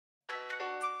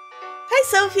Hi,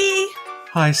 Sophie!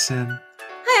 Hi, Sin.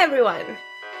 Hi, everyone!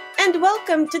 And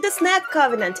welcome to the Snack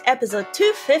Covenant, episode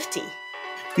 250.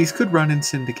 These could run in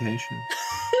syndication.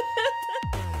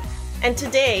 And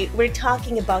today, we're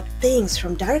talking about things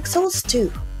from Dark Souls 2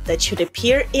 that should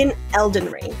appear in Elden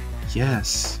Ring.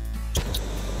 Yes.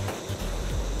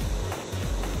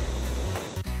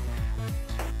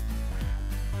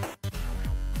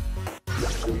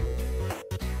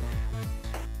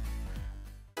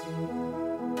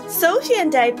 Sophie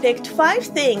and I picked 5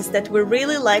 things that we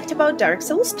really liked about Dark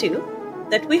Souls 2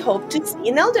 that we hope to see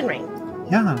in Elden Ring.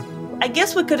 Yeah. I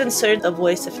guess we could insert a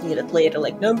voice if needed later,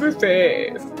 like number 5.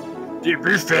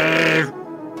 Number 5.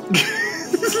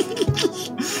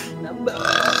 Number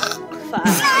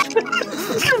 5.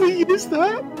 Can we use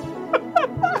that?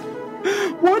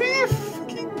 What are you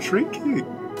fucking drinking?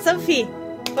 Sophie,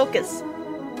 focus.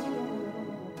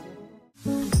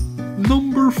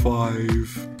 Number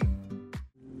 5.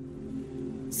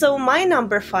 So my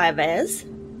number 5 is,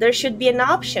 there should be an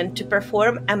option to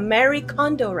perform a Marie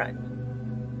Kondo run.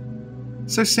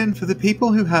 So, Sin, for the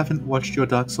people who haven't watched your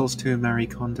Dark Souls 2 Marie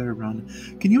Kondo run,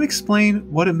 can you explain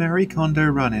what a Marie Kondo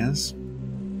run is?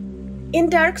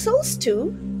 In Dark Souls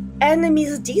 2,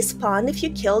 enemies despawn if you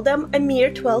kill them a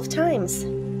mere 12 times.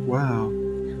 Wow.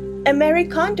 A Marie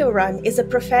Kondo run is a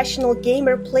professional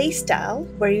gamer playstyle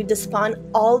where you despawn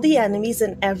all the enemies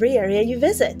in every area you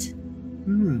visit.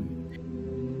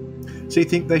 So you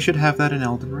think they should have that in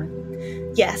Elden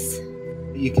Ring? Yes.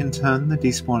 You can turn the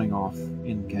despawning off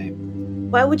in-game.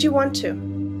 Why would you want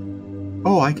to?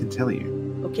 Oh, I can tell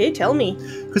you. Okay, tell me.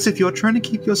 Because if you're trying to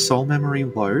keep your soul memory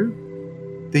low,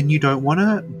 then you don't want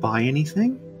to buy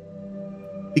anything,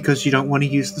 because you don't want to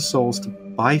use the souls to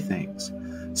buy things.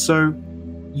 So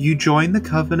you join the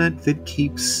covenant that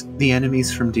keeps the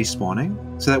enemies from despawning,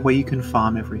 so that way you can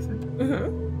farm everything.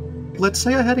 Mm-hmm. Let's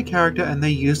say I had a character and they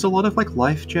used a lot of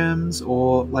life gems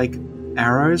or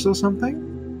arrows or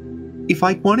something. If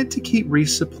I wanted to keep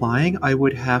resupplying, I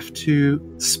would have to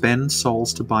spend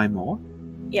souls to buy more.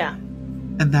 Yeah.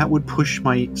 And that would push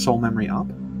my soul memory up.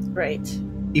 Right.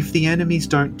 If the enemies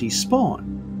don't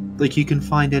despawn, you can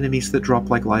find enemies that drop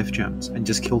life gems and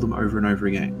just kill them over and over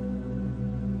again.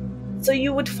 So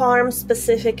you would farm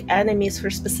specific enemies for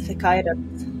specific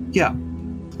items. Yeah.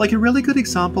 A really good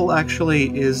example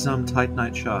actually is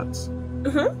Titanite shards.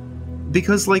 Mm-hmm.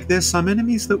 Because there's some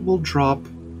enemies that will drop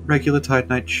regular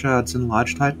Titanite shards and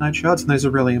large Titanite shards, and those are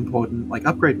really important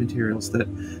upgrade materials that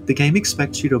the game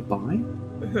expects you to buy.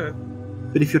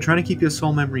 Mm-hmm. But if you're trying to keep your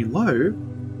soul memory low,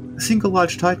 a single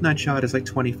large Titanite shard is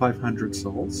 2,500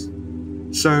 souls.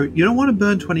 So you don't want to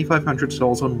burn 2,500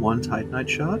 souls on one Titanite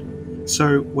shard.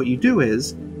 So what you do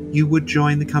is, you would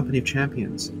join the Company of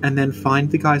Champions, and then find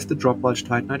the guys that drop large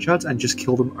Titanite shards and just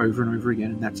kill them over and over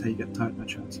again, and that's how you get Titanite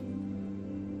shards.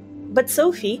 But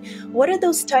Sophie, what are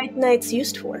those Titanites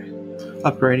used for?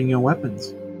 Upgrading your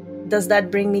weapons. Does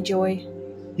that bring me joy?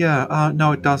 Yeah,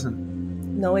 no it doesn't.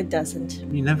 No, it doesn't.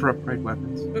 You never upgrade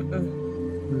weapons.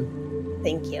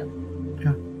 Thank you.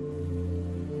 Yeah.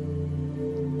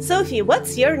 Sophie,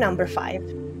 what's your number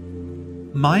 5?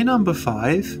 My number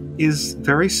 5 is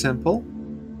very simple,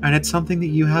 and it's something that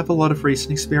you have a lot of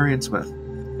recent experience with.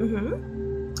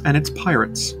 Mm-hmm. And it's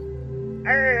pirates.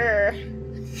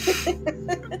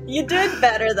 You did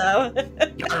better, though.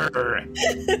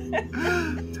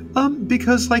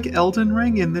 Because Elden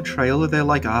Ring, in the trailer,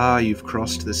 they're you've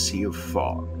crossed the Sea of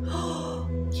Fog.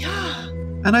 Yeah.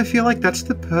 And I feel that's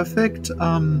the perfect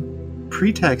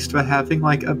pretext for having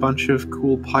a bunch of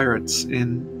cool pirates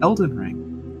in Elden Ring.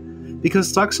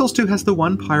 Because Dark Souls 2 has the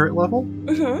one pirate level,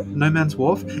 No Man's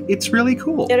Wharf. It's really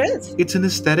cool. It is. It's an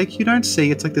aesthetic you don't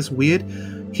see. It's this weird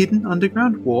hidden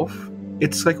underground wharf.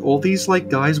 It's all these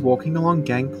guys walking along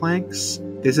gangplanks.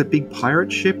 There's a big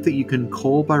pirate ship that you can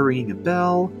call by ringing a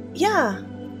bell. Yeah.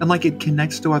 And it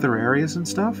connects to other areas and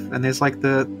stuff. And there's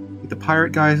the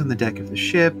pirate guys on the deck of the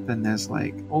ship, and there's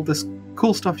all this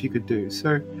cool stuff you could do.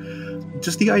 So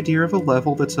just the idea of a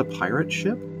level that's a pirate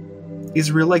ship is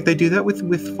real. They do that with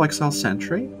Flexile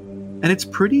Sentry, and it's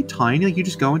pretty tiny. You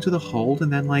just go into the hold,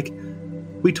 and then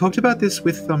we talked about this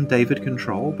with David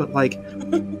Control, but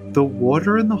the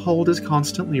water in the hold is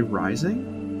constantly rising.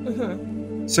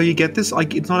 Mm-hmm. So you get this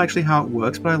it's not actually how it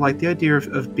works, but I like the idea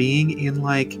of being in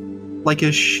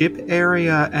a ship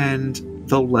area and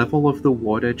the level of the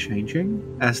water changing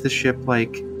as the ship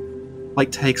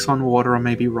takes on water or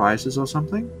maybe rises or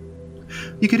something.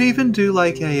 You could even do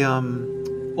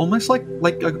almost like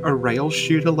a rail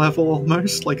shooter level,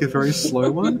 almost a very slow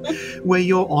one, where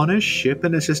you're on a ship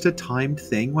and it's just a timed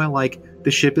thing where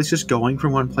the ship is just going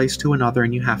from one place to another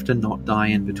and you have to not die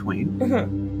in between.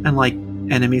 Mm-hmm. And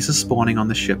enemies are spawning on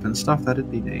the ship and stuff, that'd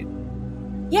be neat.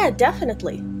 Yeah,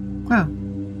 definitely. Yeah.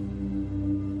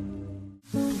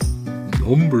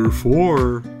 Number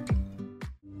 4.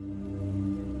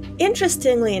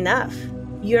 Interestingly enough,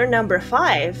 you're number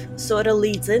 5 sort of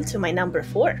leads into my number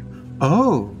 4.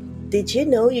 Oh. Did you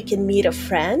know you can meet a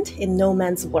friend in No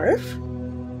Man's Wharf?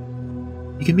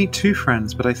 You can meet 2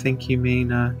 friends, but I think you mean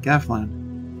Gavlan.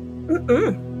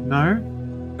 No?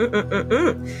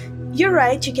 You're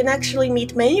right, you can actually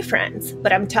meet many friends,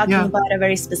 but I'm talking about a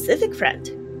very specific friend.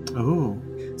 Oh.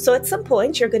 So at some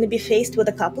point, you're going to be faced with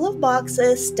a couple of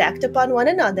boxes stacked upon one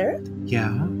another.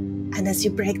 Yeah. And as you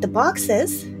break the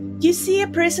boxes, you see a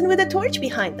person with a torch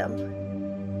behind them.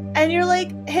 And you're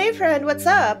like, hey friend, what's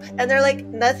up? And they're like,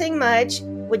 nothing much.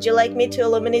 Would you like me to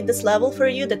illuminate this level for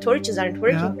you? The torches aren't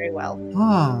working very well.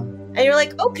 Oh. And you're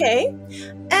like, okay.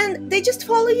 And they just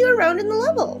follow you around in the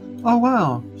level. Oh,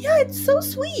 wow. Yeah, it's so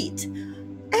sweet.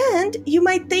 And you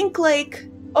might think like,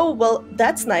 oh, well,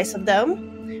 that's nice of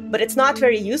them, but it's not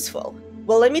very useful.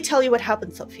 Well, let me tell you what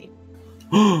happened, Sophie.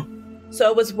 So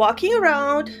I was walking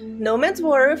around No Man's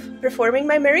Wharf, performing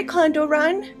my Marie Kondo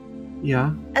run.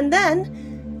 Yeah. And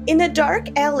then, in a dark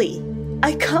alley,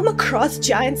 I come across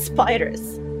giant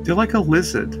spiders. They're like a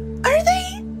lizard. Are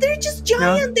they? They're just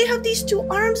giant. Yeah. They have these 2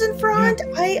 arms in front.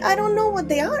 Yeah. I don't know what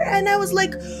they are. And I was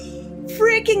like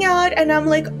freaking out. And I'm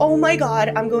like, oh my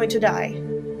god, I'm going to die.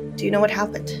 Do you know what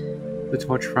happened? The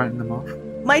torch frightened them off.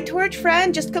 My torch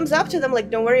friend just comes up to them like,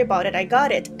 don't worry about it, I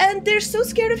got it. And they're so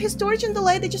scared of his torch and the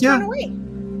light, they just run away.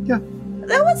 Yeah.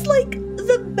 That was like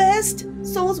the best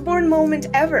Soulsborne moment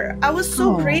ever. I was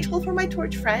so grateful for my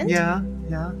torch friend. Yeah,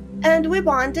 yeah. And we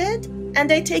bonded,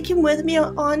 and I take him with me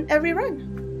on every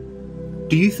run.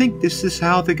 Do you think this is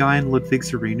how the guy in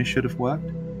Ludwig's arena should have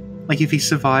worked? Like if he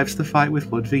survives the fight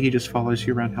with Ludwig, he just follows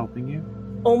you around helping you?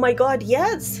 Oh my god,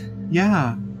 yes.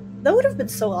 Yeah. That would have been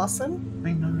so awesome.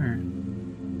 I know.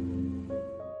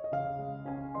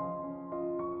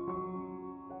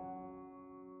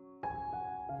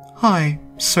 Hi,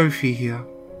 Sophie here.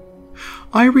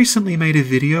 I recently made a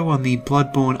video on the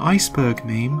Bloodborne iceberg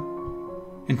meme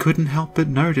and couldn't help but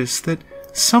notice that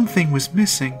something was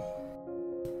missing.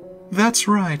 That's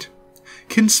right.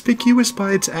 Conspicuous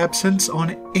by its absence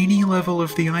on any level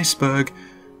of the iceberg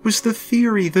was the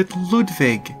theory that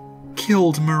Ludwig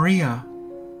killed Maria.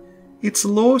 Its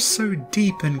lore so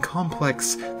deep and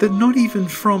complex that not even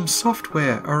From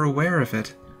Software are aware of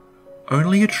it.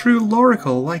 Only a true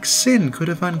loracle like Sin could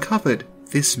have uncovered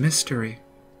this mystery.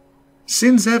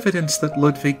 Sin's evidence that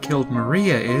Ludwig killed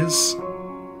Maria is...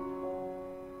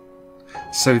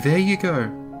 So there you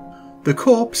go. The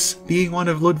corpse, being one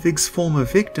of Ludwig's former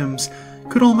victims,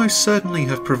 could almost certainly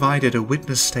have provided a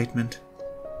witness statement.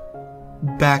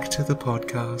 Back to the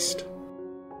podcast.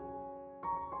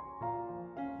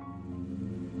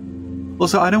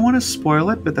 Also, I don't want to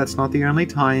spoil it, but that's not the only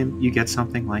time you get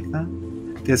something like that.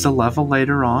 There's a level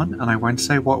later on, and I won't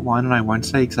say what one, and I won't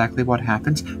say exactly what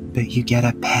happens, but you get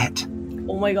a pet.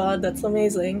 Oh my god, that's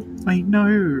amazing. I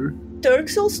know. Dark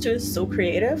Souls 2 is so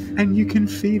creative. And you can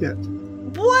feed it.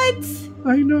 What?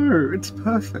 I know, it's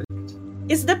perfect.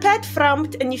 Is the pet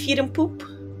frumped and you feed him poop?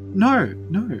 No,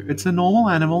 it's a normal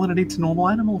animal and it eats normal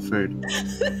animal food.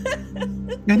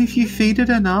 And if you feed it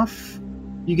enough,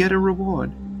 you get a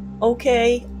reward.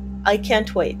 Okay, I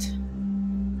can't wait.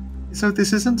 So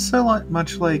this isn't so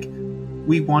much like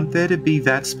we want there to be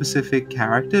that specific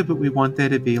character, but we want there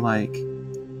to be like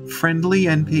friendly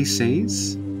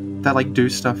NPCs that like do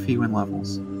stuff for you in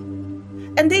levels.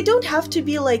 And they don't have to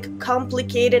be like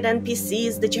complicated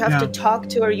NPCs that you have to talk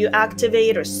to or you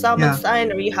activate or summon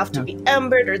sign or you have to be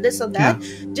embered or this or that.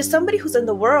 Just somebody who's in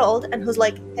the world and who's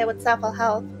like, hey, what's up, I'll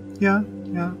help. Yeah.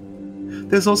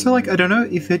 There's also like, I don't know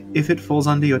if it falls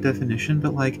under your definition,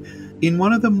 but like in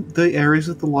one of the areas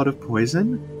with a lot of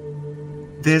poison,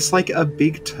 there's like a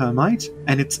big termite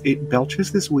and it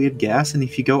belches this weird gas, and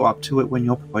if you go up to it when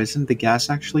you're poisoned, the gas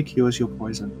actually cures your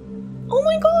poison. Oh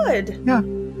my god! Yeah.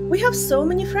 We have so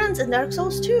many friends in Dark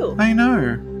Souls 2. I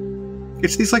know.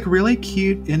 It's these like really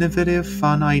cute, innovative,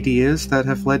 fun ideas that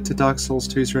have led to Dark Souls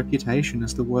 2's reputation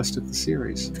as the worst of the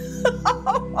series.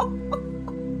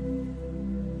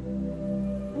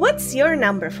 What's your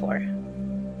number 4?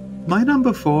 My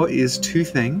number 4 is 2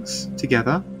 things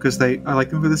together, because I like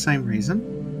them for the same reason.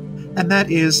 And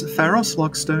that is Pharos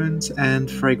Lockstones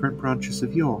and Fragrant Branches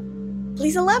of Yore.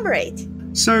 Please elaborate.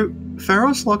 So,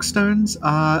 Pharos Lockstones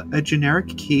are a generic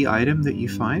key item that you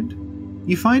find.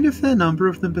 You find a fair number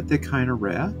of them, but they're kind of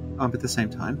rare at the same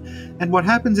time. And what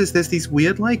happens is there's these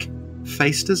weird, like,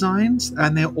 face designs,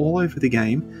 and they're all over the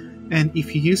game. And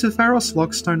if you use a Pharos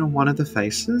Lockstone on one of the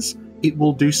faces, it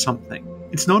will do something.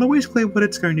 It's not always clear what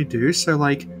it's going to do, so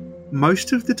like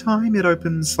most of the time it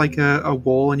opens like a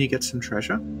wall and you get some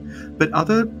treasure. But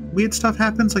other weird stuff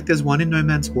happens, like there's one in No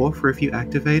Man's Wharf where if you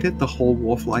activate it, the whole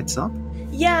wharf lights up.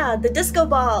 Yeah, the disco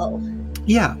ball.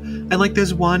 Yeah, and like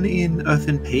there's one in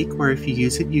Earthen Peak where if you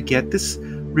use it, you get this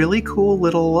really cool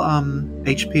little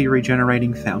HP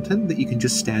regenerating fountain that you can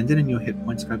just stand in and your hit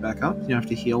points go back up. You don't have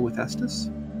to heal with Estus.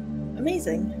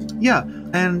 Amazing. Yeah,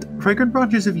 and Fragrant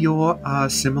Branches of Yore are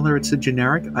similar. It's a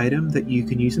generic item that you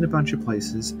can use in a bunch of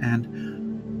places,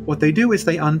 and what they do is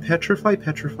they unpetrify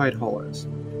petrified hollows.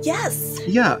 Yes!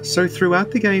 Yeah, so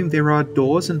throughout the game there are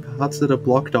doors and paths that are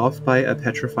blocked off by a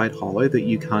petrified hollow that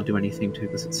you can't do anything to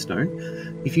because it's stone.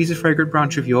 If you use a Fragrant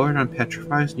Branch of Yore, it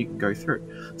unpetrifies and you can go through.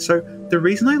 So the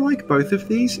reason I like both of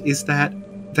these is that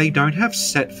they don't have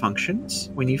set functions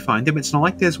when you find them. It's not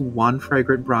like there's one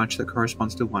fragrant branch that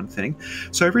corresponds to one thing.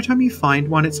 So every time you find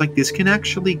one, it's like this can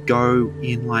actually go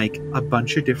in like a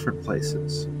bunch of different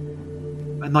places.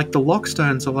 And like the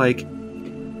lockstones are like,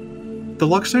 the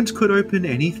lockstones could open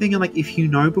anything, and like if you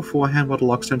know beforehand what a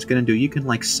lockstone's going to do, you can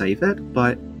like save it,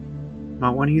 but might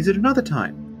want to use it another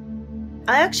time.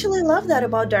 I actually love that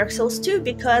about Dark Souls 2,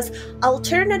 because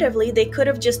alternatively they could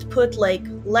have just put like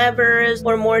levers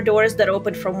or more doors that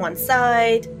open from one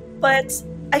side, but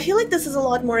I feel like this is a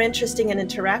lot more interesting and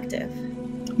interactive.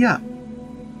 Yeah.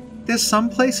 There's some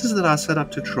places that are set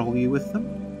up to troll you with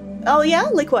them. Oh yeah?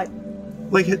 Like what?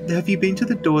 Like, have you been to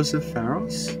the Doors of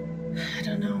Pharos? I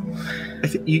don't know.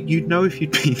 You'd know if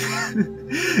you'd been.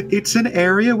 It's an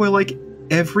area where like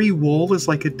every wall is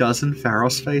like a dozen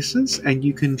Pharos faces, and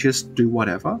you can just do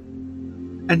whatever.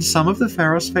 And some of the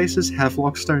Pharos faces have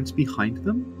lockstones behind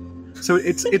them. So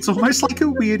it's almost like a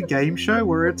weird game show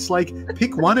where it's like,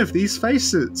 pick one of these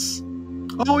faces.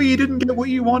 Oh, you didn't get what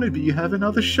you wanted, but you have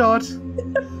another shot.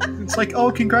 It's like,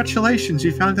 oh, congratulations,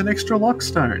 you found an extra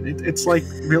lockstone. It's like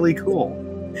really cool.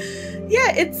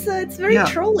 Yeah, it's very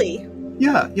trolly.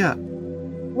 Yeah, yeah.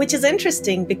 Which is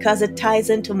interesting because it ties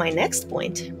into my next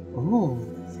point. Oh.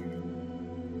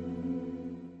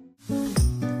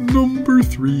 Number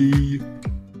 3.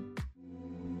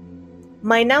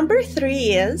 My number 3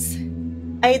 is,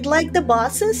 I'd like the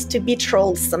bosses to be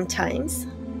trolls sometimes.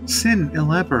 Sin,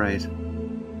 elaborate.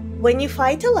 When you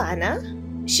fight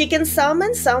Alana, she can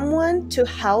summon someone to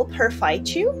help her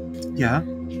fight you. Yeah.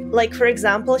 Like, for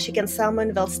example, she can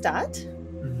summon Velstadt.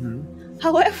 Mm-hmm.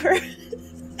 However,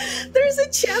 there's a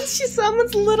chance she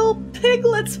summons little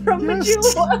piglets from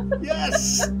Majula.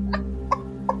 Yes!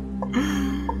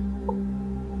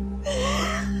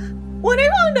 When I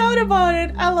found out about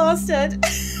it, I lost it.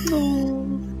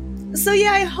 So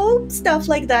yeah, I hope stuff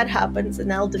like that happens in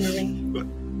Elden Ring.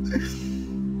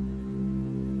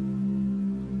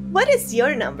 What is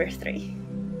your number 3?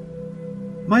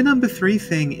 My number 3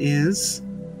 thing is,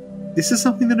 this is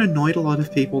something that annoyed a lot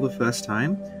of people the first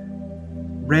time.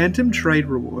 Random trade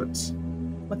rewards.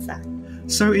 What's that?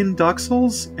 So in Dark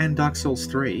Souls and Dark Souls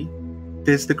 3,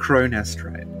 there's the Crow Nest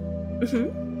trade.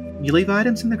 Mm-hmm. You leave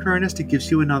items in the Crow Nest, it gives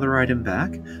you another item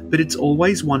back, but it's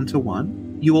always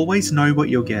 1-to-1. You always know what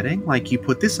you're getting. Like, you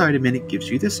put this item in, it gives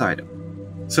you this item.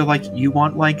 So, like, you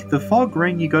want, like, the fog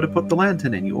ring, you gotta put the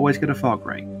lantern in. You always get a fog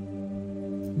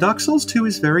ring. Dark Souls 2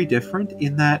 is very different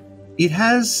in that it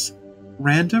has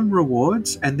random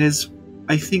rewards, and there's,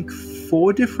 I think,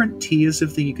 4 different tiers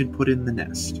of thing you can put in the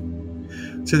nest.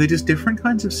 So they're just different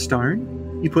kinds of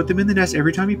stone. You put them in the nest.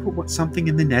 Every time you put something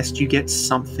in the nest, you get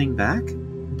something back.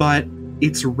 But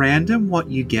it's random what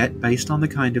you get based on the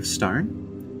kind of stone.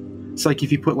 It's like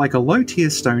if you put like a low tier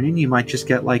stone in, you might just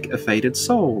get like a faded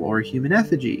soul or a human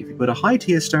effigy. If you put a high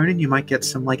tier stone in, you might get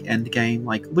some like end game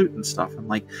like loot and stuff, and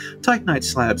like Titanite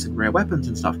slabs and rare weapons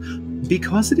and stuff.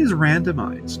 Because it is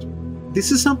randomized,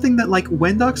 this is something that, like,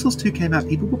 when Dark Souls 2 came out,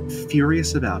 people were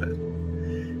furious about it.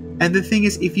 And the thing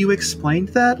is, if you explained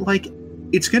that, like,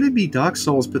 it's going to be Dark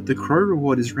Souls, but the Crow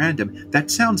reward is random, that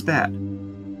sounds bad.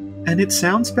 And it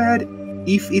sounds bad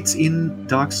if it's in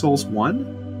Dark Souls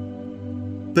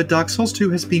 1, but Dark Souls 2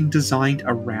 has been designed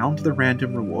around the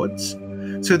random rewards.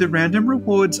 So the random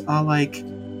rewards are, like,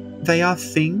 they are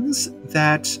things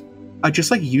that are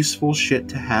just like useful shit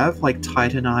to have, like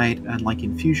Titanite and like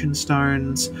infusion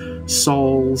stones,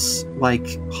 souls, like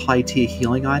high tier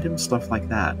healing items, stuff like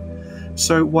that.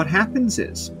 So what happens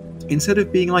is, instead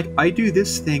of being like, I do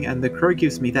this thing and the crow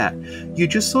gives me that, you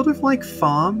just sort of like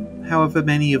farm however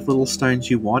many of little stones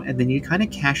you want, and then you kind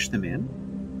of cash them in.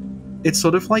 It's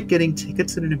sort of like getting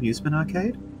tickets at an amusement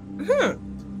arcade.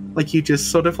 Mm-hmm. Like, you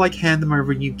just sort of like hand them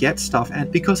over and you get stuff,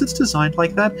 and because it's designed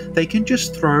like that, they can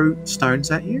just throw stones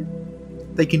at you.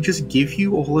 They can just give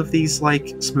you all of these,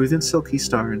 like, smooth and silky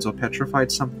stones or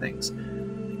petrified somethings.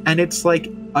 and it's like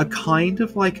a kind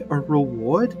of like a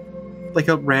reward, like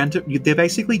a random. They're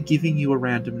basically giving you a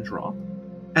random drop,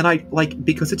 and I like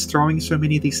because it's throwing so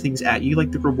many of these things at you.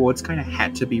 Like the rewards kind of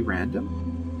had to be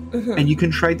random, and you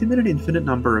can trade them in an infinite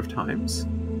number of times.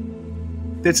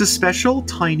 There's a special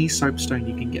tiny soapstone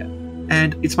you can get,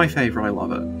 and it's my favorite. I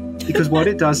love it because what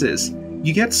it does is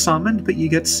you get summoned, but you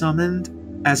get summoned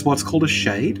as what's called a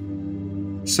shade.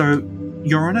 So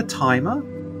you're on a timer.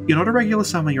 You're not a regular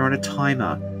summon, you're on a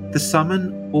timer. The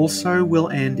summon also will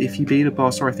end if you beat a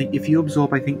boss, or I think if you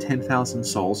absorb 10,000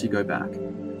 souls, you go back.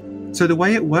 So the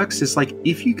way it works is like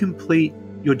if you complete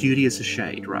your duty as a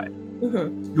shade, right?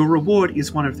 Your reward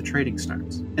is one of the trading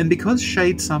stones. And because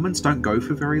shade summons don't go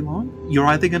for very long, you're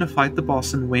either going to fight the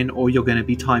boss and win, or you're going to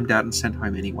be timed out and sent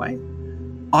home anyway.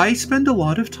 I spend a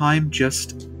lot of time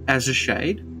just as a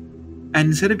shade, and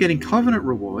instead of getting covenant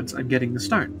rewards, I'm getting the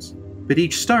stones. But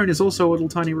each stone is also a little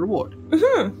tiny reward.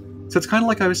 So it's kind of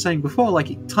like I was saying before, like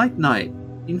Titanite,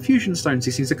 infusion stones,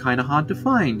 these things are kind of hard to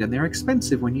find, and they're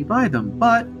expensive when you buy them.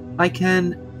 But I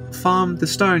can farm the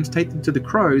stones, take them to the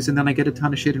crows, and then I get a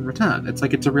ton of shit in return. It's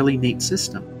a really neat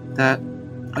system that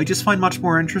I just find much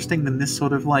more interesting than this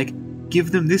sort of like,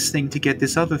 give them this thing to get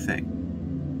this other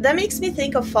thing. That makes me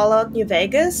think of Fallout New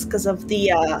Vegas because of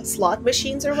the slot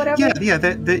machines or whatever. Yeah,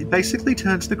 that basically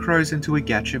turns the crows into a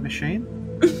gacha machine.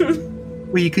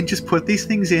 Where you can just put these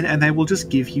things in and they will just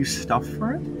give you stuff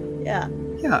for it. Yeah.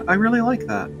 Yeah, I really like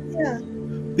that. Yeah.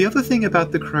 The other thing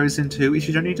about the crows in 2 is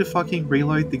you don't need to fucking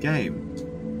reload the game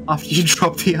after you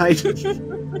drop the item.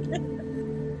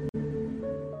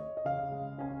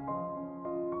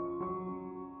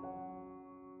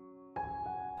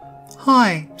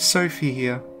 Hi, Sophie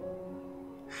here.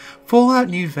 Fallout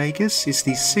New Vegas is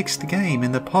the 6th game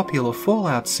in the popular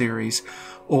Fallout series,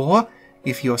 or,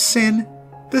 if you're Sin,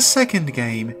 the 2nd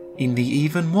game in the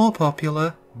even more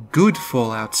popular Good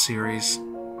Fallout series.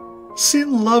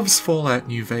 Sin loves Fallout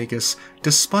New Vegas,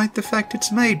 despite the fact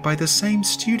it's made by the same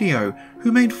studio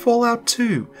who made Fallout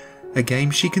 2, a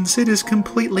game she considers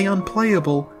completely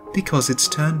unplayable because it's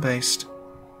turn-based.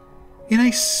 In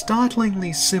a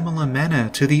startlingly similar manner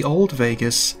to the old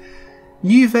Vegas,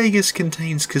 New Vegas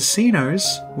contains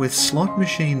casinos with slot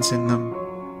machines in them.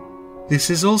 This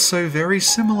is also very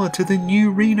similar to the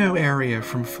new Reno area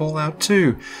from Fallout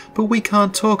 2, but we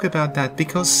can't talk about that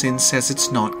because Sin says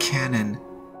it's not canon.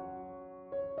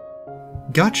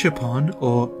 Gachapon,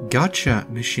 or gacha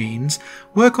machines,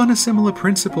 work on a similar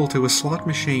principle to a slot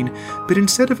machine, but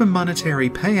instead of a monetary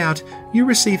payout, you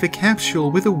receive a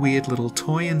capsule with a weird little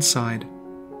toy inside.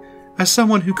 As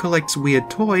someone who collects weird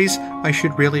toys, I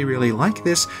should really like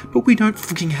this, but we don't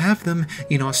fucking have them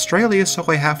in Australia, so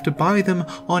I have to buy them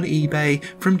on eBay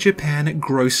from Japan at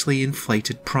grossly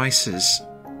inflated prices.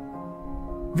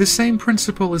 The same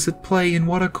principle is at play in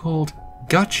what are called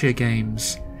gacha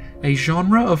games, a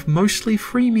genre of mostly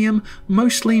freemium,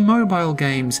 mostly mobile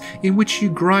games in which you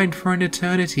grind for an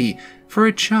eternity for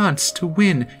a chance to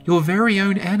win your very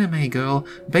own anime girl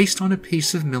based on a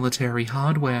piece of military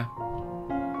hardware.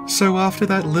 So after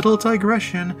that little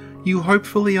digression, you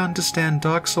hopefully understand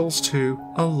Dark Souls 2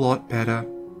 a lot better.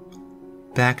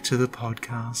 Back to the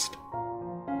podcast.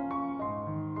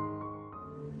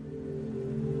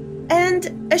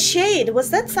 And a shade, was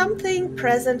that something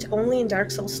present only in Dark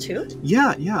Souls 2?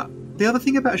 Yeah. The other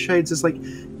thing about shades is, like,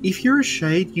 if you're a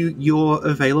shade, you're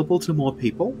available to more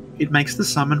people. It makes the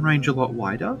summon range a lot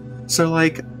wider. So,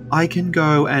 like, I can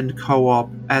go and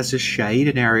co-op as a shade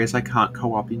in areas I can't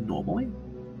co-op in normally.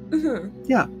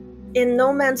 Yeah. In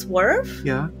No Man's Wharf,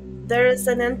 yeah, there is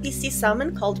an NPC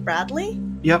summon called Bradley.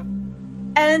 Yep.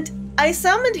 And I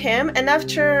summoned him, and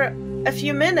after a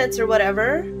few minutes or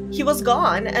whatever, he was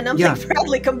gone. And I'm like,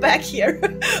 Bradley, come back here.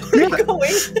 Where are you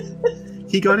going?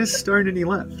 He got his stone and he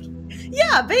left.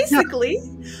 Yeah, basically.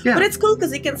 Yeah. But it's cool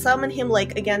because you can summon him,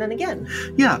 like, again and again.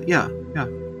 Yeah.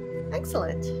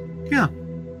 Excellent. Yeah.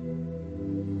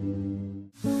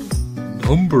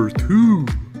 Number 2.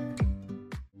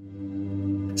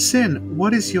 Sin,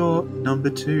 what is your number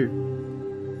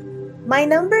 2? My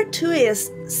number 2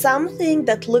 is something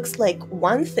that looks like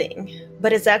one thing,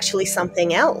 but it's actually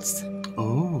something else.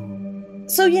 Oh.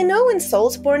 So you know in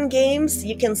Soulsborne games,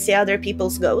 you can see other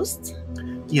people's ghosts?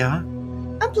 Yeah.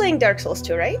 I'm playing Dark Souls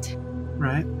 2, right?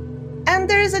 Right. And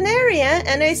there's an area,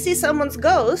 and I see someone's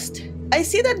ghost. I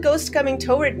see that ghost coming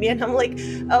toward me, and I'm like,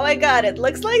 oh my god, it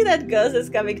looks like that ghost is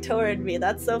coming toward me.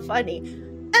 That's so funny.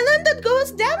 And then that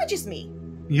ghost damages me.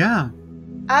 Yeah.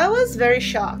 I was very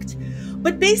shocked.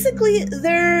 But basically,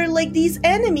 they're like these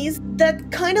enemies that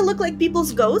kind of look like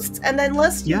people's ghosts, and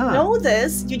unless you know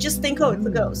this, you just think, oh, it's a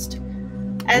ghost.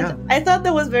 And I thought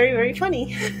that was very, very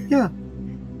funny. Yeah.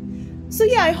 So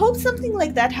yeah, I hope something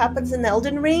like that happens in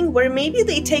Elden Ring, where maybe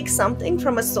they take something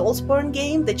from a Soulsborne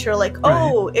game that you're like,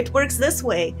 oh, right, it works this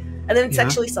way, and then it's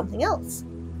actually something else.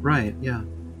 Right, yeah.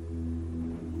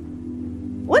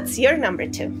 What's your number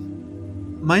 2?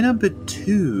 My number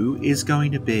 2 is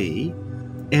going to be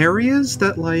areas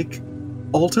that, like,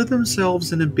 alter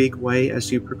themselves in a big way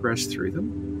as you progress through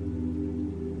them.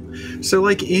 So,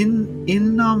 like, in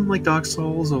like, Dark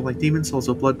Souls or, like, Demon Souls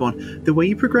or Bloodborne, the way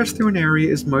you progress through an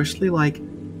area is mostly, like,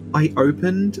 I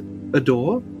opened a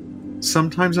door,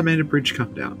 sometimes I made a bridge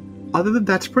come down. Other than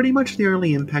that's pretty much the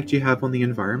only impact you have on the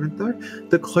environment, though.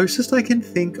 The closest I can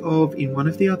think of in one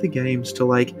of the other games to,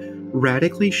 like,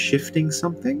 radically shifting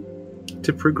something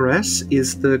to progress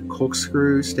is the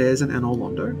corkscrew stairs in Anor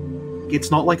Londo. It's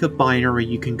not like a binary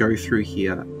you can go through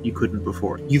here you couldn't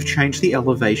before. You've changed the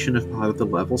elevation of part of the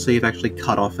level, so you've actually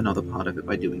cut off another part of it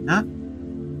by doing that.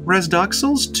 Whereas Dark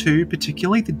Souls 2,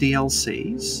 particularly the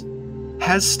DLCs,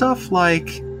 has stuff like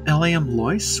Eliam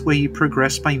Lois, where you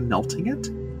progress by melting it.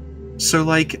 So,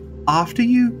 like, after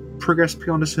you progress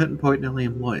beyond a certain point in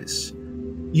Eliam Lois,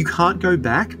 you can't go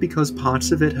back because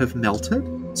parts of it have melted.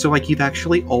 So, like, you've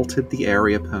actually altered the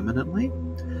area permanently.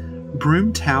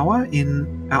 Broom Tower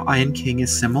in our Iron King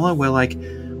is similar, where, like,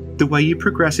 the way you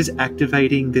progress is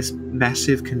activating this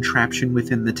massive contraption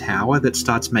within the tower that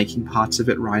starts making parts of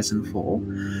it rise and fall.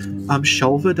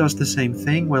 Shulver does the same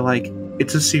thing, where, like,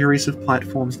 it's a series of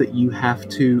platforms that you have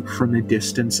to, from a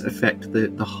distance, affect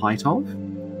the height of.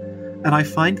 And I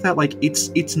find that, like,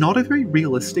 it's not a very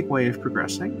realistic way of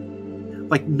progressing.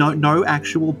 Like, no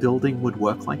actual building would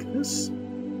work like this.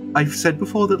 I've said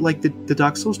before that, like, the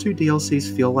Dark Souls 2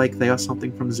 DLCs feel like they are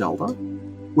something from Zelda,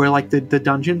 where, like, the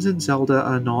dungeons in Zelda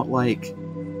are not, like,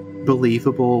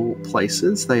 believable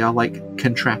places. They are, like,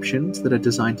 contraptions that are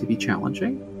designed to be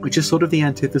challenging, which is sort of the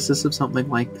antithesis of something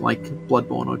like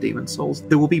Bloodborne or Demon Souls.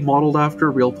 They will be modeled after a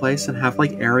real place and have,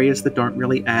 like, areas that don't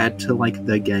really add to, like,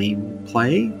 the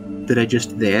gameplay, that are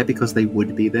just there because they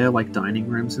would be there, like dining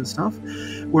rooms and stuff.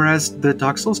 Whereas the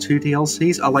Dark Souls 2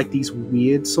 DLCs are, like, these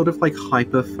weird sort of, like,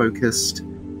 hyper-focused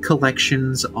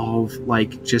collections of,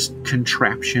 like, just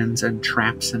contraptions and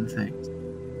traps and things.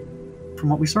 From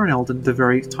what we saw in Elden, the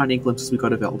very tiny glimpses we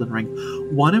got of Elden Ring,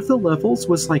 one of the levels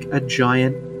was, like, it had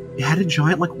a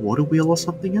giant, like, water wheel or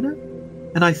something in it.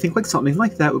 And I think, like, something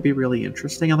like that would be really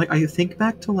interesting. And, like, I think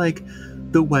back to, like,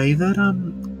 the way that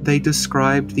they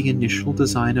described the initial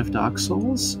design of Dark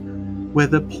Souls, where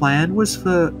the plan was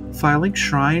for Firelink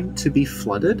Shrine to be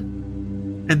flooded,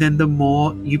 and then the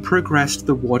more you progressed,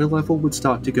 the water level would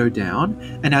start to go down,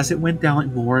 and as it went down,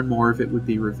 like, more and more of it would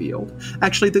be revealed.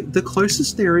 Actually, the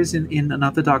closest there is in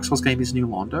another Dark Souls game is New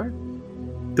Londo.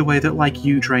 The way that, like,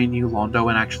 you drain New Londo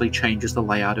and actually changes the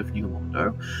layout of New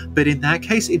Londo. But in that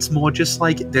case, it's more just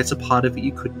like there's a part of it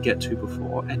you couldn't get to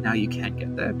before, and now you can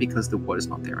get there because the water's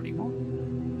not there anymore.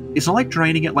 It's not like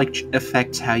draining it, like,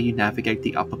 affects how you navigate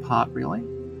the upper part, really.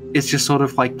 It's just sort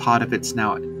of like part of it's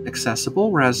now accessible,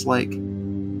 whereas, like,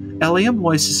 Eliam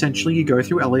Lois, essentially you go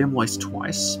through Eliam Lois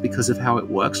twice because of how it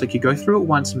works. Like, you go through it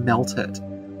once, melt it,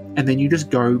 and then you just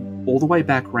go all the way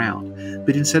back round.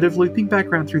 But instead of looping back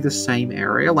around through the same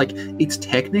area, like, it's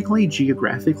technically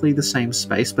geographically the same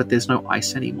space, but there's no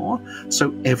ice anymore,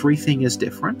 so everything is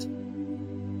different.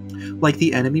 Like,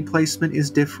 the enemy placement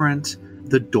is different,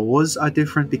 the doors are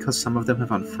different because some of them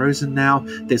have unfrozen now,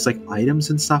 there's, like, items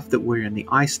and stuff that were in the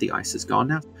ice is gone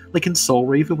now. Like in Soul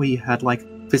Reaver, where you had, like,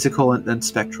 physical and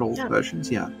spectral versions,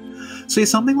 So yeah,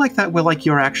 something like that where, like,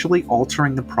 you're actually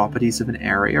altering the properties of an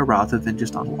area rather than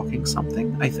just unlocking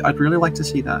something. I'd really like to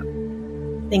see that.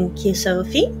 Thank you,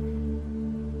 Sophie.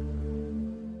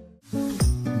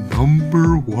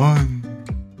 Number 1.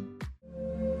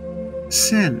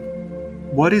 Sin,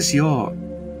 what is your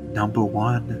number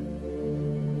 1?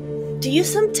 Do you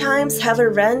sometimes have a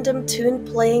random tune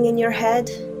playing in your head?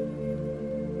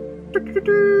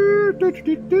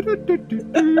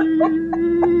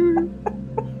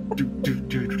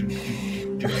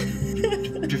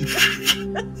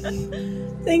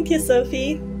 Thank you,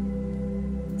 Sophie.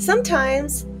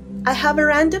 Sometimes I have a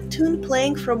random tune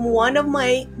playing from one of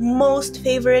my most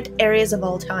favorite areas of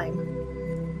all time,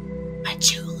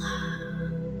 Majula.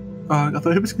 I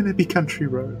thought it was going to be Country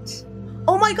Roads.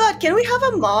 Oh my god, can we have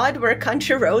a mod where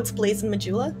Country Roads plays in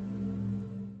Majula?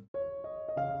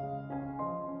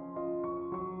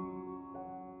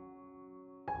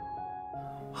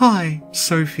 Hi,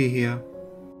 Sophie here.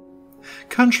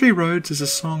 Country Roads is a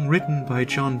song written by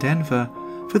John Denver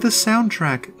for the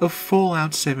soundtrack of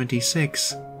Fallout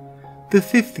 76, the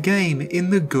 5th game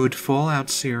in the good Fallout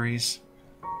series.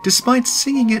 Despite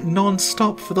singing it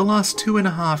non-stop for the last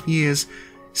 2.5 years,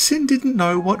 Sin didn't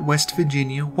know what West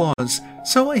Virginia was,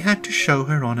 so I had to show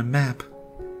her on a map.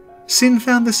 Sin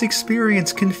found this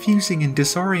experience confusing and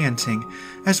disorienting,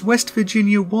 as West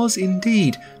Virginia was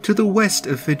indeed to the west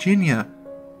of Virginia.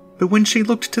 But when she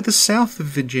looked to the south of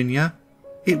Virginia,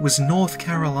 it was North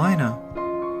Carolina.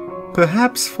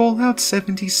 Perhaps Fallout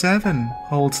 77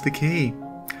 holds the key.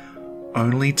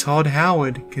 Only Todd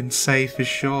Howard can say for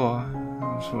sure,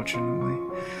 unfortunately.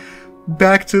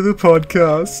 Back to the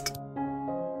podcast.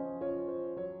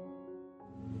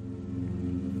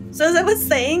 So as I was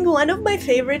saying, one of my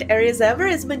favorite areas ever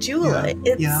is Majula.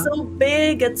 It's so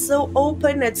big, it's so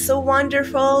open, it's so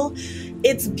wonderful.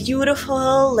 It's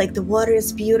beautiful, like the water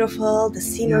is beautiful, the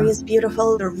scenery is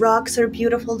beautiful, the rocks are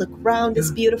beautiful, the ground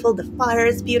is beautiful, the fire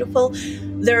is beautiful.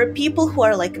 There are people who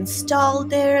are like installed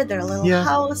there, there are little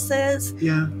houses.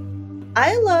 Yeah.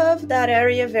 I love that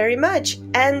area very much.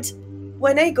 And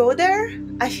when I go there,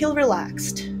 I feel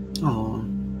relaxed. Oh.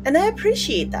 And I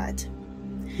appreciate that.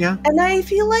 Yeah. And I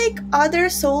feel like other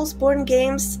Soulsborne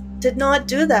games did not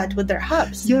do that with their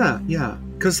hubs. Yeah.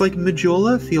 Because, like,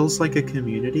 Majula feels like a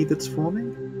community that's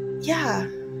forming. Yeah.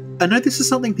 I know this is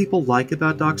something people like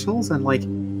about Dark Souls, and, like,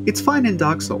 it's fine in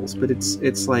Dark Souls, but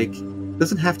it's like,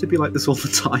 doesn't have to be like this all the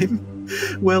time.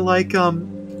 Where, like,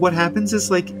 what happens is,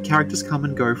 like, characters come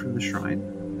and go from the shrine.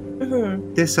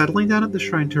 Mm-hmm. They're settling down at the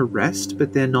shrine to rest,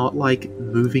 but they're not, like,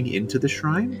 moving into the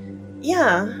shrine.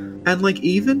 Yeah. And, like,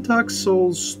 even Dark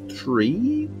Souls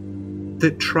 3,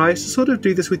 that tries to sort of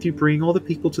do this with you bringing all the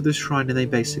people to the shrine and they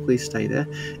basically stay there,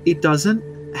 it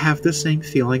doesn't have the same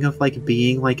feeling of, like,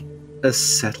 being, like, a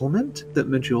settlement that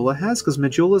Majula has, because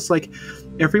Majula's, like,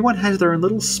 everyone has their own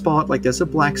little spot. Like, there's a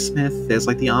blacksmith, there's,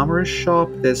 like, the armorer's shop,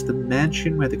 there's the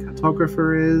mansion where the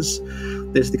cartographer is,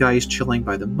 there's the guy who's chilling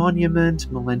by the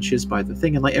monument, Malentia's by the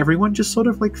thing, and, like, everyone just sort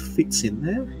of, like, fits in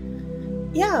there.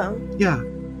 Yeah. Yeah.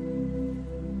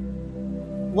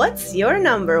 What's your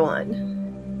number one?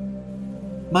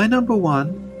 My number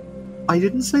one, I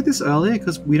didn't say this earlier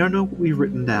because we don't know what we've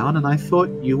written down, and I thought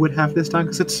you would have this down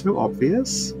because it's so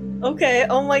obvious. Okay,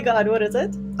 oh my god, what is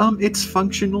it? It's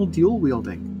functional dual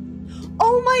wielding.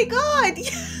 Oh my god!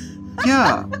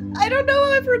 Yeah. I don't know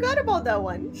how I forgot about that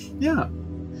one. Yeah.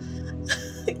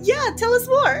 Yeah, tell us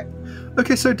more.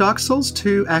 Okay, so Dark Souls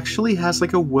 2 actually has,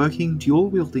 like, a working dual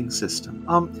wielding system.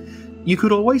 You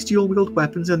could always dual wield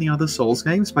weapons in the other Souls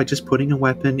games by just putting a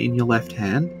weapon in your left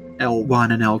hand.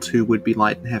 L1 and L2 would be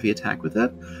light and heavy attack with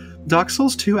it. Dark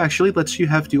Souls 2 actually lets you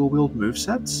have dual wield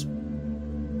movesets.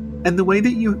 And the way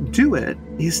that you do it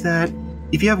is that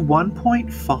if you have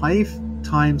 1.5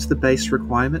 times the base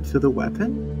requirement for the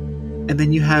weapon, and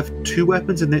then you have two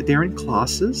weapons and they're in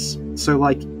classes, so,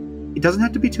 like, it doesn't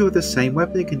have to be two of the same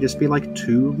weapon, it can just be, like,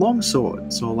 two long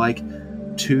swords or, like,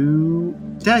 two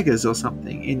daggers or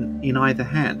something in either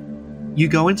hand. You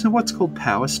go into what's called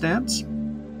power stance,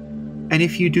 and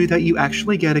if you do that, you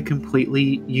actually get a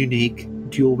completely unique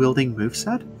dual-wielding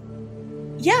moveset.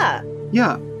 Yeah.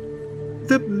 Yeah.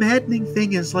 The maddening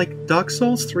thing is, like, Dark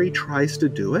Souls 3 tries to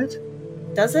do it.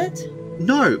 Does it?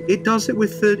 No, it does it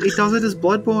it does it as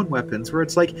Bloodborne weapons, where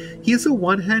it's like, here's a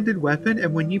one-handed weapon,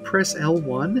 and when you press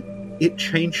L1, it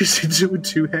changes into a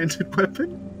two-handed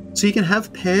weapon. So you can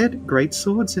have paired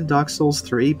greatswords in Dark Souls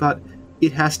 3, but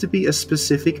it has to be a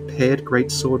specific paired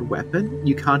greatsword weapon.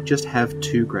 You can't just have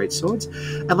two greatswords.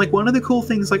 And, like, one of the cool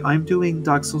things, like, I'm doing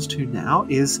Dark Souls 2 now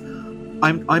is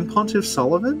I'm Pontiff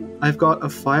Sullivan. I've got a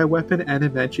fire weapon and a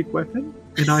magic weapon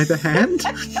in either hand.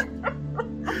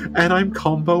 And I'm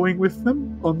comboing with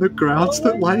them on the grounds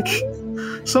that, like,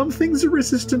 some things are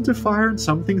resistant to fire and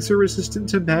some things are resistant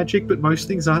to magic, but most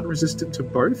things aren't resistant to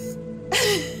both.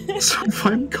 So if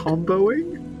I'm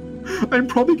comboing, I'm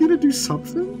probably going to do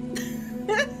something.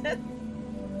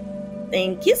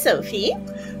 Thank you, Sophie.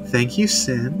 Thank you,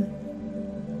 Sin.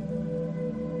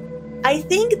 I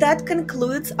think that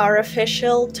concludes our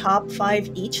official top 5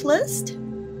 each list.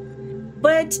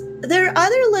 But there are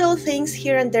other little things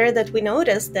here and there that we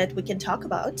noticed that we can talk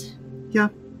about. Yeah.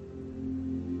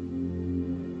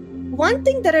 One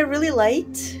thing that I really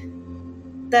liked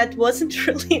that wasn't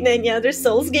really in any other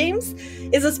Souls games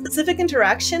is a specific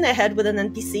interaction I had with an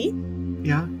NPC.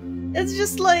 Yeah. It's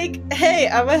just like, hey,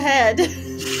 I'm ahead.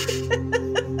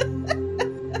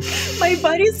 My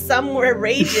body's somewhere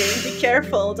raging. Be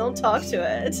careful. Don't talk to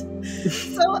it.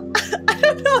 So, I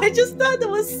don't know. I just thought that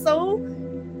was so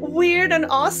weird and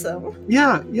awesome.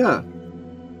 Yeah.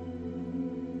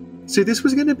 So this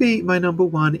was going to be my number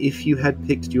one if you had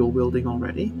picked dual wielding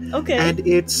already. Okay. And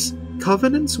it's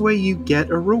Covenants where you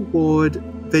get a reward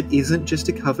that isn't just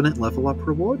a Covenant level up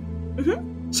reward.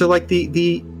 Mm-hmm. So, like,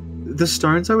 the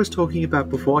stones I was talking about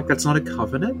before, like, that's not a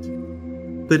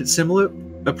Covenant, but it's similar.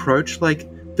 approach, like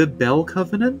the Bell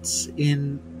Covenants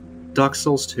in Dark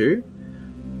Souls 2.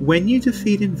 When you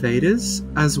defeat invaders,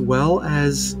 as well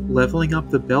as leveling up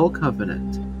the Bell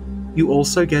Covenant, you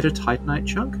also get a Titanite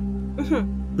chunk.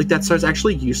 Like that, so it's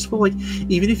actually useful. Like,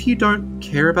 even if you don't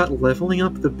care about leveling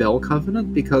up the Bell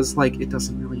Covenant, because like it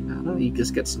doesn't really matter, you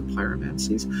just get some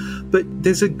pyromancies. But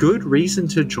there's a good reason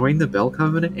to join the Bell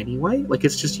Covenant anyway. Like,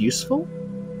 it's just useful.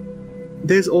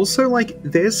 There's also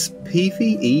there's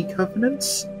PvE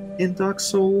covenants in Dark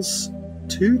Souls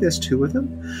 2. There's 2 of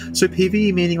them. So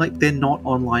PvE meaning like they're not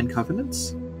online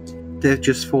covenants. They're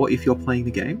just for if you're playing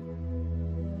the game.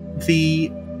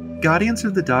 The Guardians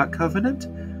of the Dark Covenant,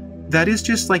 that is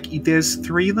just like there's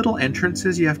 3 little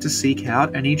entrances you have to seek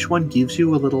out, and each one gives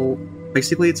you a little,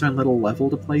 basically its own little level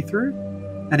to play through.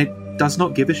 And it does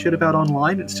not give a shit about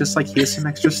online. It's just like, here's some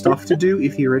extra stuff to do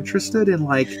if you're interested in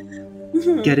like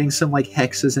getting some like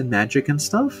hexes and magic and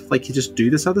stuff. Like, you just do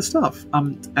this other stuff.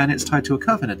 And it's tied to a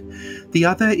covenant. The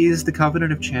other is the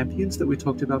Covenant of Champions that we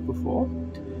talked about before.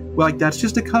 Well, like, that's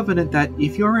just a covenant that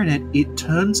if you're in it, it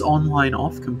turns online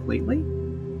off completely,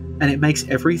 and it makes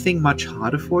everything much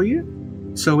harder for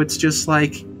you. So it's just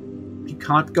like, you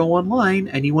can't go online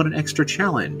and you want an extra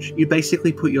challenge. You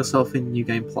basically put yourself in New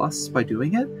Game Plus by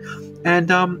doing it.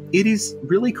 And it is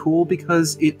really cool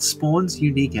because it spawns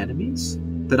unique enemies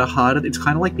that are harder. It's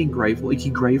kind of like being Gravelord.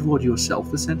 You Gravelord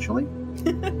yourself, essentially.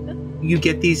 You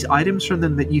get these items from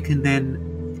them that you can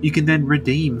then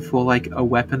redeem for like a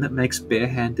weapon that makes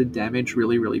barehanded damage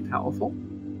really, really powerful.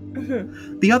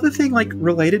 The other thing like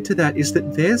related to that is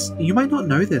that there's, you might not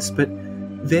know this, but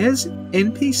there's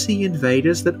NPC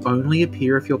invaders that only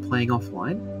appear if you're playing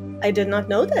offline. I did not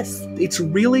know this. It's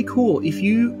really cool.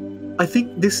 I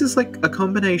think this is like a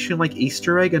combination like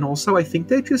Easter egg, and also I think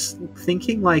they're just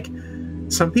thinking like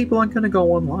some people aren't going to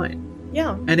go online.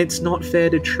 Yeah. And it's not fair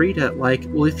to treat it like,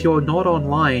 well, if you're not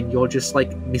online, you're just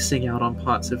like missing out on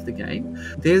parts of the game.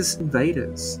 There's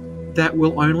invaders that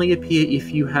will only appear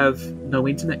if you have no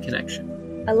internet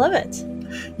connection. I love it.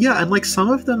 Yeah, and like some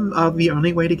of them are the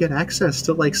only way to get access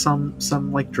to like some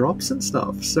like drops and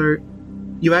stuff. So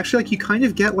you actually like, you kind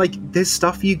of get like, there's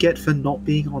stuff you get for not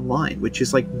being online, which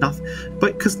is like nothing.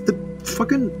 But because the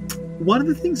fucking, one of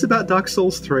the things about Dark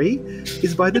Souls 3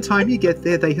 is by the time you get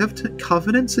there, they have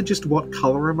covenants are just, what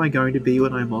color am I going to be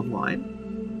when I'm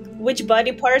online? Which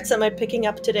body parts am I picking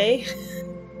up today?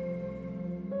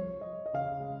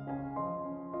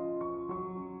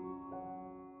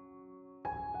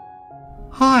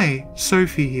 Hi,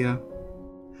 Sophie here.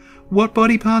 What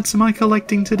body parts am I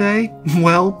collecting today?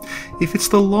 Well, if it's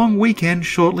the long weekend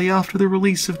shortly after the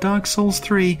release of Dark Souls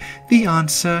 3, the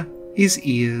answer is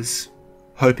ears.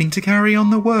 Hoping to carry on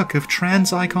the work of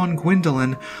trans icon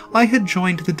Gwendolyn, I had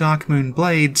joined the Darkmoon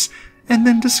Blades, and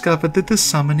then discovered that the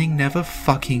summoning never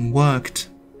fucking worked.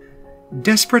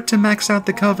 Desperate to max out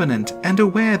the Covenant, and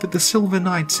aware that the Silver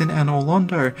Knights in Anor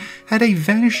Londo had a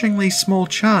vanishingly small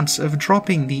chance of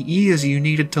dropping the ears you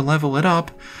needed to level it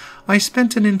up, I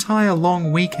spent an entire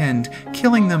long weekend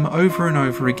killing them over and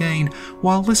over again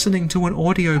while listening to an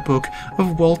audiobook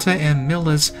of Walter M.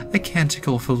 Miller's A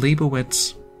Canticle for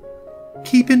Leibowitz.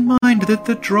 Keep in mind that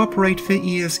the drop rate for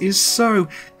ears is so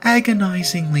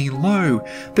agonizingly low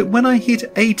that when I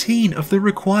hit 18 of the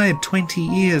required 20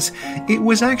 ears, it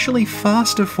was actually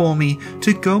faster for me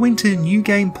to go into New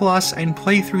Game Plus and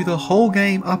play through the whole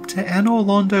game up to Anor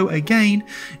Londo again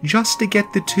just to get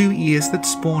the 2 ears that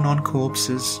spawn on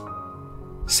corpses.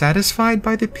 Satisfied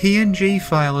by the PNG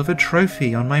file of a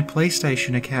trophy on my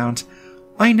PlayStation account,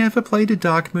 I never played a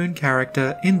Darkmoon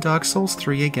character in Dark Souls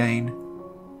 3 again,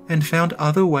 and found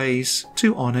other ways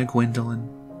to honor Gwendolyn.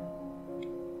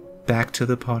 Back to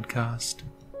the podcast.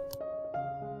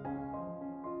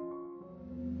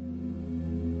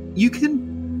 You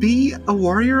can be a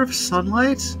warrior of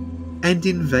sunlight and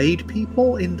invade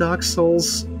people in Dark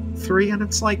Souls 3, and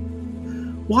it's like,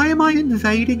 why am I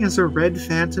invading as a red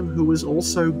phantom who is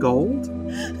also gold?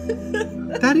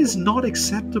 That is not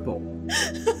acceptable.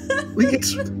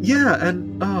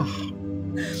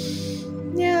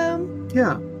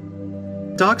 Yeah.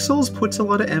 Dark Souls puts a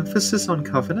lot of emphasis on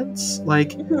covenants.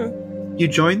 Like, you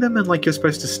join them and like you're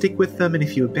supposed to stick with them, and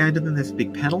if you abandon them, there's a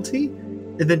big penalty.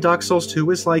 And then Dark Souls 2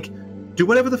 is like, do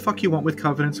whatever the fuck you want with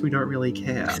covenants, we don't really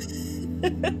care.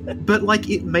 But like,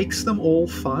 it makes them all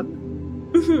fun.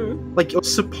 Like, you're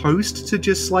supposed to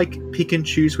just like pick and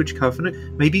choose which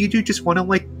covenant. Maybe you do just want to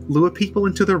like lure people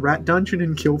into the rat dungeon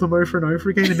and kill them over and over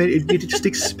again, and then it just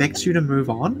expects you to move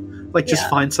on. Like, just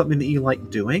find something that you like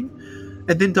doing.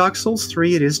 And then Dark Souls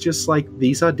 3, it is just like,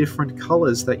 these are different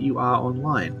colors that you are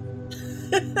online.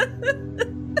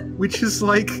 Which is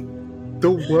like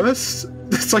the worst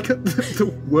It's like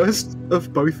the worst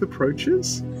of both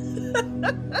approaches.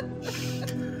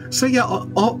 So yeah,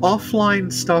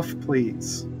 offline stuff,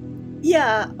 please.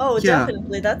 Yeah. Oh,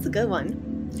 definitely. That's a good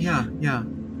one. Yeah.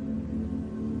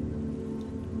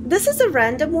 This is a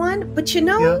random one, but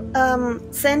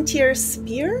Sentier's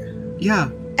spear? Yeah.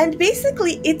 And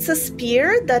basically, it's a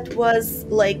spear that was,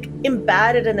 like,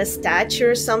 embedded in a statue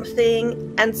or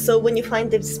something. And so when you find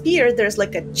the spear, there's,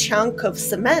 like, a chunk of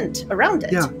cement around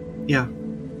it. Yeah.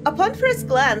 Upon first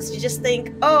glance, you just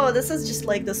think, oh, this is just,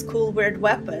 like, this cool, weird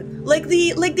weapon. Like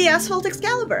the Asphalt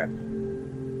Excalibur.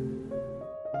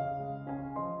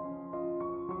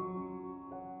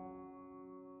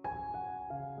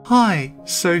 Hi,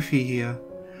 Sophie here.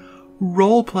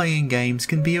 Role-playing games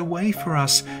can be a way for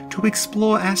us to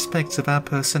explore aspects of our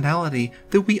personality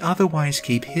that we otherwise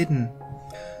keep hidden.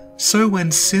 So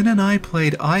when Sin and I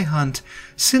played iHunt,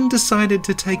 Sin decided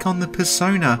to take on the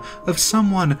persona of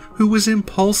someone who was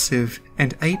impulsive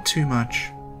and ate too much.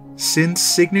 Sin's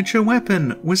signature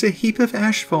weapon was a heap of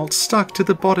asphalt stuck to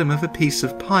the bottom of a piece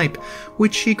of pipe,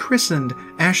 which she christened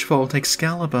Asphalt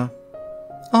Excalibur.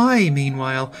 I,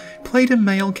 meanwhile, played a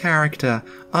male character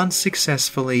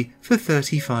unsuccessfully for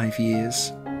 35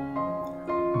 years.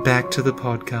 Back to the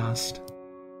podcast.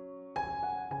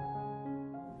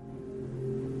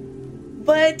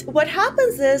 But what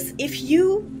happens is, if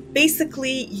you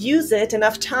basically use it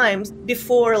enough times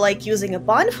before, like, using a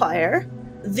bonfire,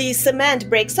 the cement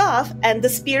breaks off and the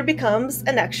spear becomes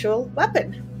an actual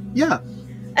weapon. Yeah.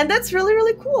 And that's really,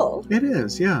 really cool. It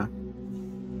is, yeah.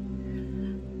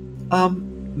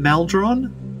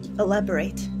 Maldron?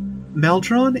 Elaborate.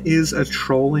 Maldron is a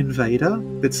troll invader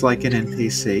that's like an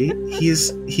NPC.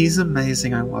 He's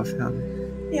amazing, I love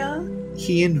him. Yeah.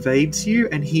 He invades you,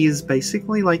 and he is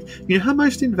basically like... You know how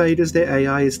most invaders, their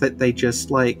AI is that they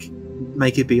just, like,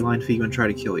 make a beeline for you and try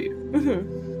to kill you?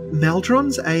 Mm-hmm.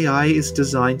 Maldron's AI is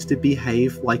designed to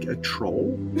behave like a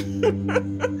troll.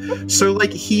 So,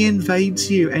 like, he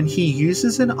invades you, and he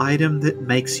uses an item that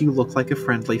makes you look like a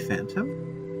friendly phantom.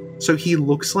 So he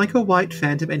looks like a white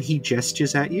phantom, and he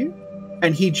gestures at you.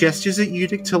 And he gestures at you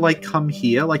to like, come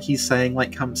here, like he's saying,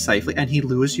 like, come safely, and he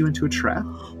lures you into a trap.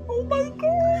 Oh my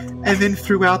god! And then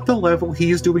throughout the level,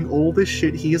 he is doing all this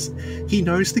shit. He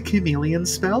knows the chameleon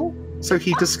spell, so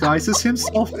he disguises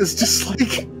himself as just,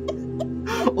 like,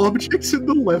 objects in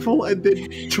the level, and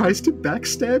then tries to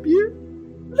backstab you.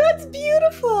 That's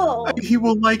beautiful! And he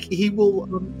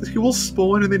will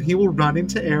spawn, and then he will run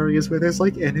into areas where there's,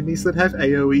 like, enemies that have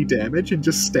AoE damage and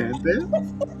just stand there.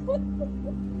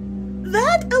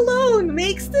 That alone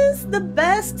makes this the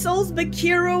best Souls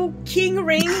Bakiro King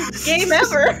Ring game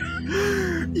ever.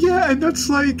 Yeah, and that's,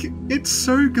 like, it's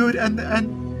so good. And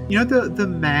you know the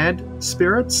mad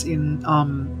spirits in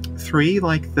 3,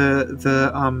 like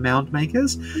the mound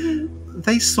makers? Mm-hmm.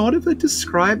 They sort of are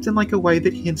described in, like, a way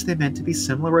that hints they're meant to be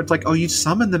similar, where it's like, oh, you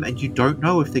summon them and you don't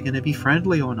know if they're going to be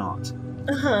friendly or not.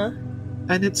 Uh-huh.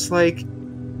 And it's like,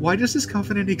 why does this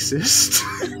covenant exist?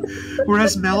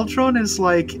 Whereas Maldron is,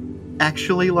 like,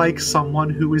 actually, like, someone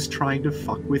who is trying to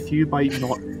fuck with you by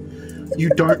not... You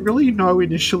don't really know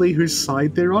initially whose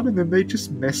side they're on, and then they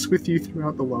just mess with you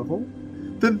throughout the level.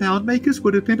 The mound makers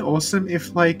would have been awesome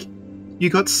if, like, you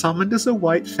got summoned as a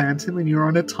white phantom and you're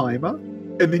on a timer,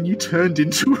 and then you turned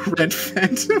into a red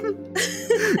phantom.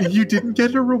 You didn't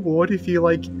get a reward if you,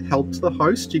 like, helped the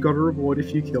host. You got a reward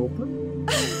if you killed them.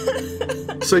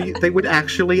 So they would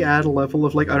actually add a level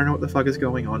of, like, I don't know what the fuck is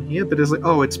going on here, but it's like,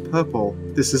 oh, it's purple.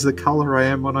 This is the color I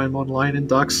am when I'm online in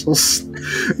Dark Souls.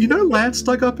 You know, Lance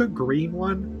dug up a green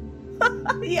one?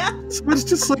 Yeah. So it's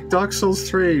just like Dark Souls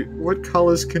 3. What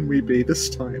colors can we be this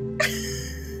time?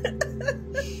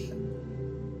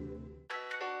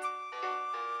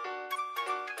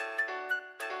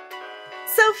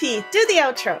 Sophie, do the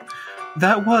outro.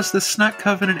 That was the Snack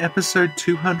Covenant episode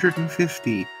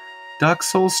 250. Dark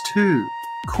Souls 2.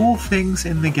 Cool things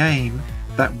in the game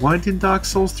that weren't in Dark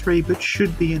Souls 3 but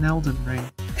should be in Elden Ring.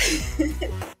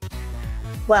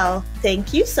 Well,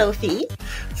 thank you, Sophie.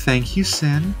 Thank you,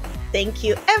 Sin. Thank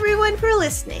you, everyone, for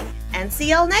listening. And see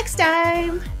y'all next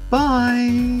time.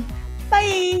 Bye!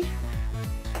 Bye!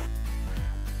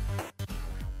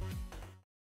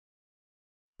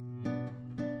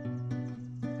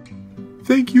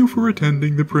 Thank you for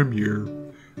attending the premiere.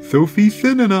 Sophie,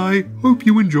 Sin, and I hope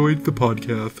you enjoyed the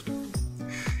podcast.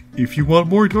 If you want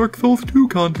more Dark Souls 2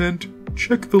 content,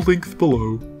 check the links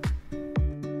below.